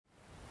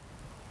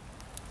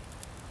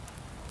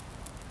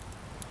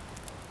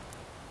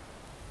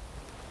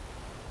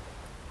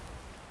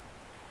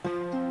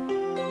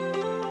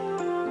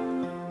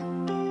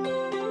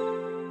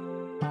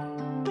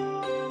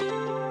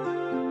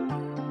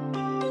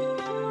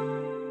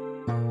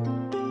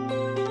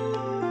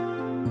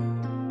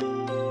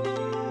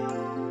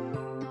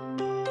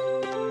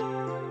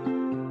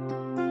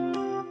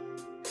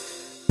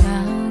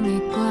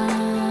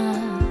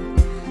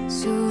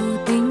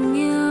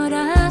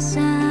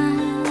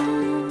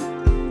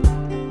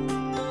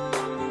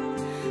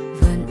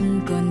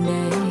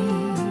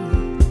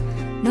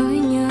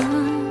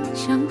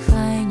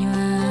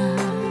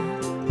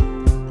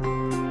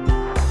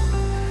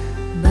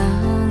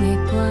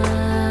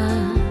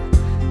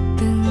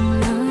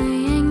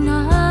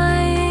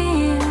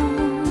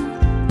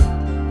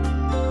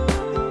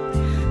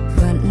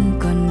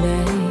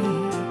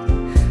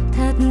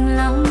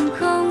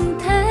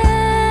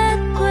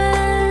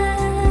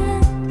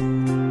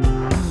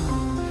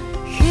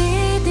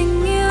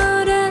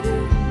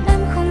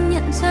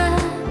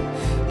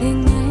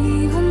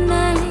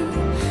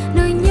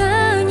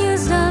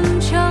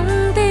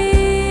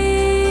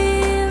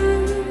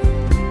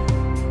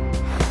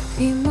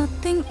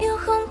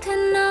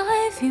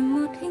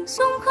hình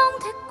dung không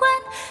thể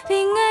quen.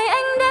 Vì ngày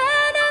anh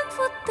đến em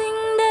vô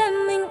tình để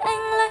mình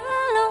anh lạnh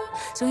lùng.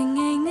 Rồi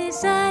ngày người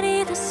ra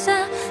đi thật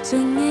xa,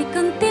 rồi ngày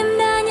con tim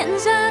đã nhận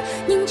ra.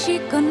 Nhưng chỉ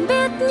còn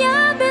biết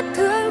nhớ biết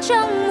thương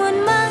trong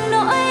muôn mang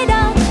nỗi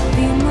đau.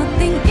 Vì một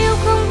tình yêu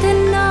không thể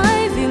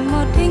nói, vì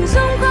một hình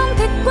dung không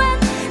thể quen.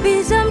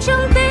 Vì dầm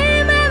trong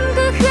tim em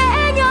cứ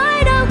khẽ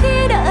nhói đau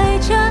khi đợi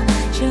chờ.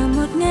 Chờ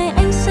một ngày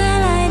anh sẽ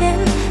lại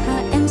đến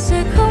và em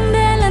sẽ không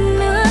để lần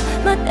nữa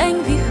mất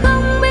anh. Vì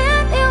không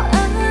biết yêu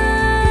anh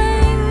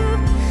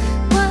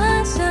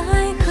quá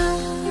dài không.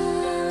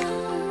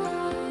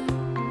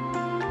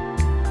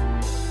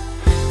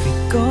 Vì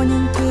có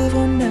những thứ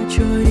vốn đã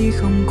trôi đi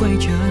không quay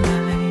trở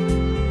lại.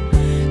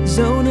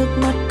 Dẫu nước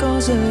mắt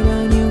có rơi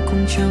bao nhiêu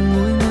cũng chẳng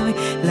nguôi ngoai.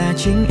 Là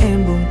chính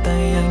em buông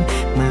tay anh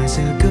mà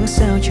giờ cớ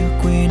sao chưa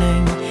quên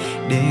anh.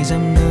 Để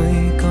dằm nơi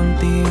con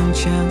tim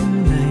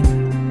trắng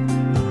lành.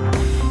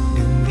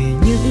 Đừng vì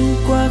những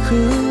quá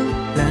khứ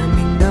làm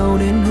mình đau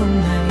đến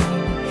hôm nay.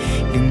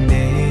 Đừng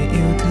để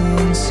yêu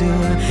thương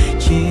xưa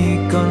chỉ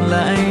còn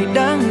lại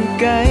đắng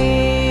cay.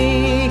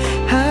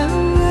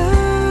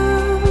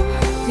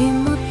 Vì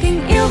một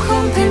tình yêu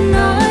không thể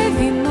nói,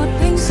 vì một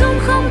hình dung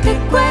không thể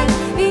quen.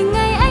 Vì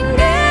ngày anh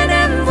đến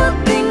em vô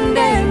tình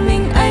để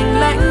mình anh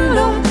lạnh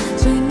lùng.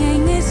 Rồi ngày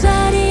người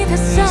ra đi thật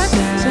xa,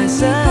 rồi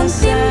ngày con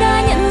tim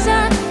đã nhận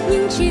ra.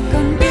 Nhưng chỉ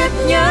còn biết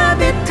nhớ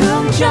biết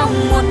thương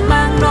trong muôn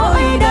mang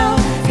nỗi đau.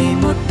 Vì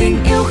một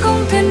tình yêu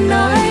không thể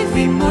nói,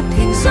 vì một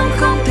hình dung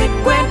không thể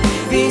quen.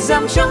 Vì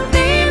dằm trong